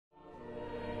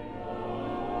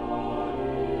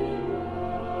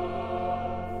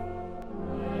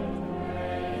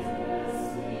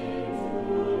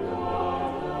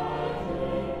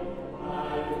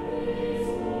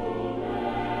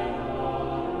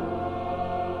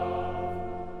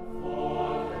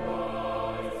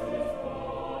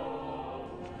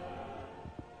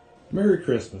Merry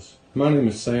Christmas. My name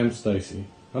is Sam Stacy.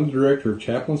 I'm the Director of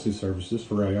Chaplaincy Services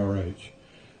for ARH.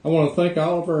 I want to thank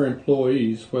all of our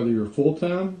employees, whether you're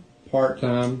full-time,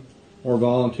 part-time, or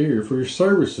volunteer, for your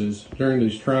services during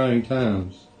these trying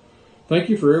times. Thank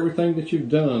you for everything that you've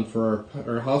done for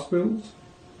our hospitals,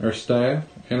 our staff,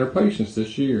 and our patients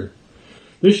this year.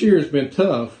 This year has been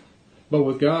tough, but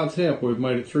with God's help, we've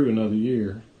made it through another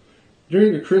year.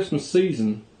 During the Christmas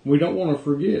season, we don't want to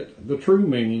forget the true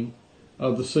meaning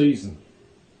of the season.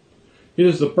 It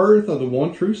is the birth of the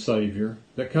one true Savior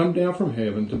that come down from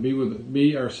heaven to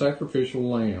be our sacrificial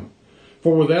lamb.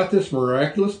 For without this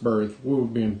miraculous birth, we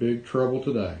would be in big trouble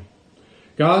today.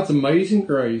 God's amazing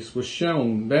grace was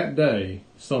shown that day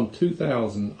some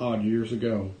 2,000 odd years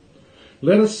ago.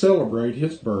 Let us celebrate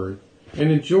His birth and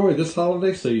enjoy this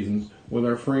holiday season with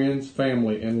our friends,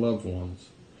 family, and loved ones.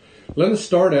 Let us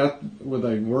start out with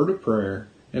a word of prayer,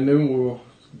 and then we will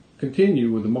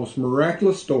continue with the most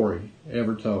miraculous story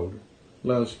ever told.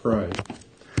 Let us pray.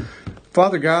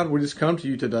 Father God, we just come to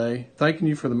you today, thanking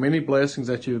you for the many blessings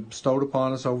that you have bestowed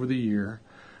upon us over the year.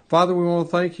 Father, we want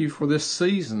to thank you for this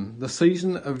season, the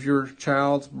season of your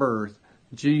child's birth,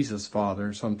 Jesus,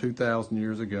 Father, some 2,000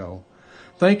 years ago.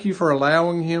 Thank you for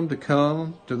allowing him to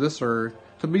come to this earth,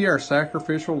 to be our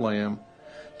sacrificial lamb,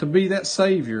 to be that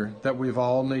Savior that we've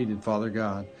all needed, Father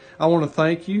God. I want to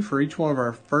thank you for each one of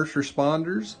our first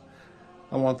responders.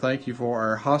 I want to thank you for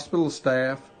our hospital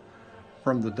staff,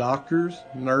 from the doctors,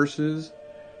 nurses,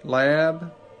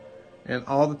 lab, and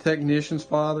all the technicians,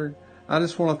 Father. I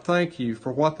just want to thank you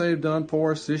for what they've done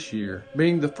for us this year,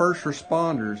 being the first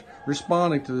responders,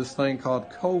 responding to this thing called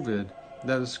COVID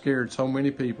that has scared so many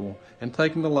people and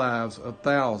taken the lives of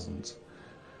thousands.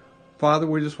 Father,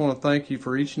 we just want to thank you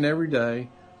for each and every day.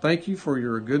 Thank you for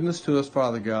your goodness to us,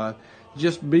 Father God.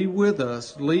 Just be with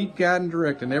us, lead, guide, and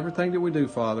direct in everything that we do,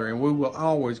 Father, and we will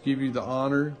always give you the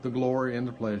honor, the glory, and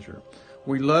the pleasure.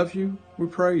 We love you, we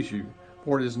praise you.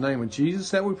 For it is in the name of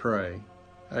Jesus that we pray.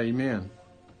 Amen.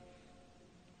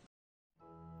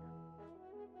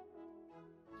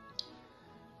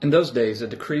 In those days, a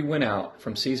decree went out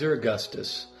from Caesar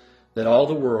Augustus that all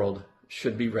the world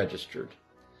should be registered.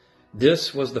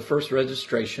 This was the first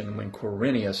registration when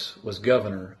Quirinius was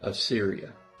governor of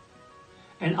Syria.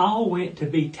 And all went to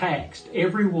be taxed,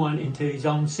 every one into his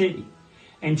own city.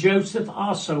 And Joseph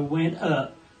also went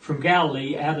up from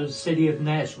Galilee out of the city of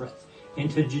Nazareth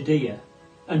into Judea,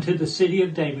 unto the city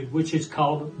of David, which is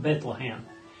called Bethlehem,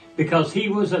 because he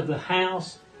was of the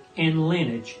house and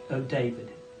lineage of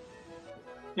David.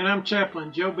 And I'm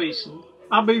Chaplain Joe Beeson.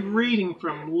 I'll be reading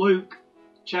from Luke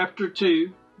chapter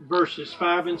 2, verses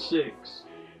 5 and 6.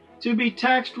 To be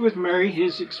taxed with Mary,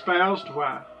 his espoused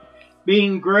wife,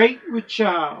 being great with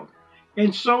child.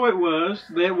 And so it was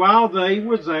that while they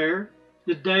were there,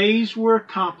 the days were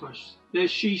accomplished that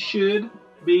she should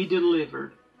be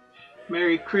delivered.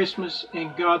 Merry Christmas,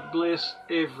 and God bless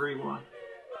everyone.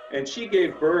 And she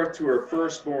gave birth to her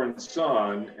firstborn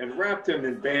son, and wrapped him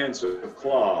in bands of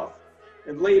cloth,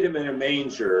 and laid him in a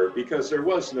manger, because there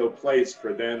was no place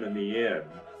for them in the inn.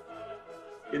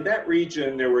 In that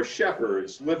region there were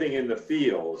shepherds living in the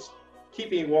fields,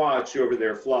 keeping watch over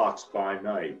their flocks by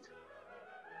night.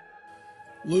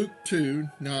 Luke 2,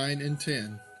 9 and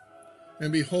 10.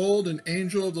 And behold, an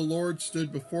angel of the Lord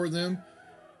stood before them,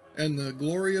 and the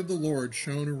glory of the Lord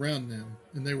shone around them,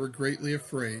 and they were greatly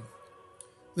afraid.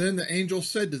 Then the angel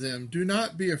said to them, Do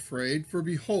not be afraid, for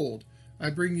behold, I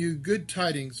bring you good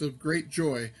tidings of great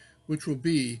joy, which will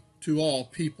be to all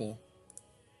people.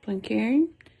 Karen,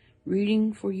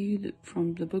 reading for you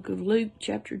from the book of Luke,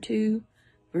 chapter 2,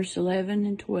 verse 11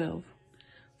 and 12.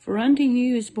 For unto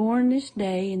you is born this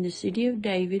day in the city of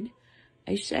David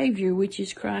a Savior, which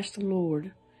is Christ the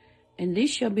Lord. And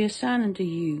this shall be a sign unto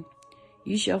you.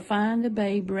 You shall find the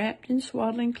babe wrapped in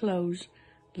swaddling clothes,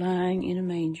 lying in a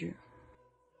manger.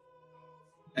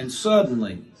 And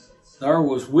suddenly there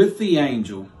was with the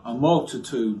angel a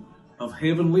multitude of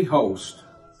heavenly hosts,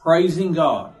 praising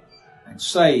God, and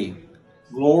saying,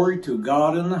 Glory to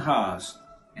God in the highest,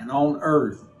 and on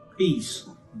earth peace,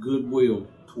 goodwill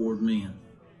toward men.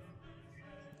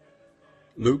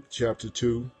 Luke chapter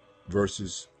 2,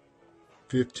 verses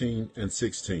 15 and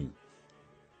 16.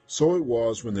 So it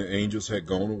was, when the angels had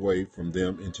gone away from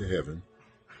them into heaven,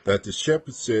 that the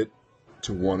shepherds said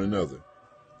to one another,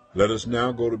 Let us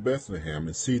now go to Bethlehem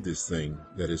and see this thing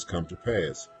that is come to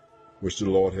pass, which the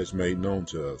Lord has made known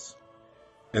to us.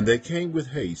 And they came with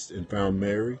haste and found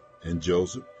Mary and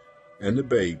Joseph and the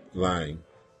babe lying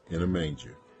in a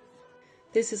manger.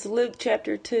 This is Luke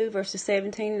chapter 2, verses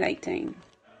 17 and 18.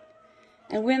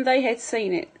 And when they had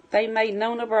seen it, they made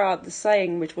known abroad the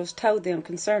saying which was told them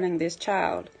concerning this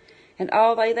child. And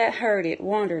all they that heard it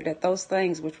wondered at those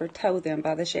things which were told them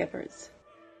by the shepherds.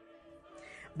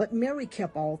 But Mary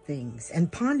kept all things,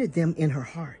 and pondered them in her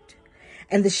heart.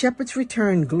 And the shepherds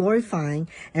returned, glorifying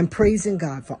and praising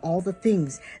God for all the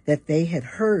things that they had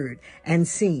heard and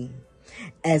seen,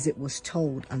 as it was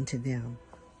told unto them.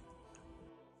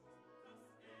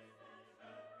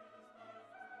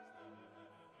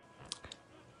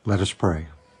 Let us pray.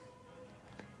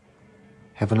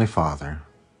 Heavenly Father,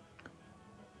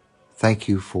 thank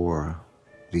you for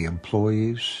the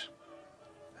employees,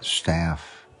 the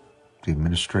staff, the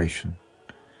administration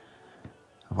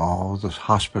of all the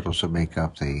hospitals that make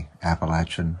up the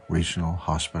Appalachian Regional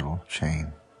Hospital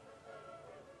chain.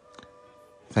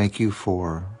 Thank you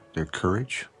for their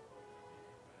courage.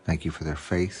 Thank you for their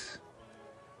faith.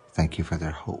 Thank you for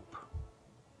their hope.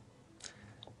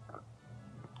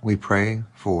 We pray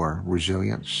for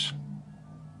resilience.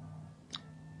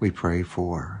 We pray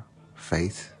for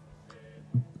faith.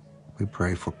 We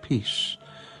pray for peace.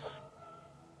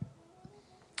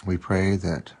 We pray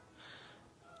that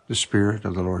the Spirit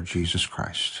of the Lord Jesus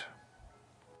Christ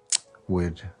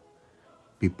would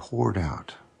be poured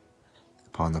out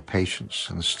upon the patients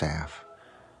and the staff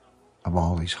of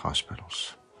all these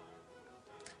hospitals.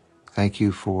 Thank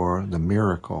you for the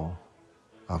miracle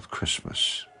of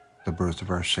Christmas, the birth of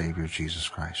our Savior, Jesus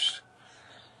Christ.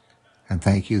 And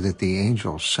thank you that the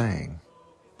angels sang,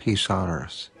 peace on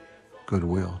earth,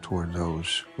 goodwill toward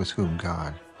those with whom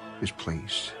God is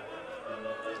pleased.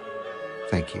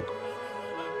 Thank you.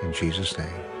 In Jesus'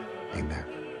 name,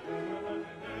 amen.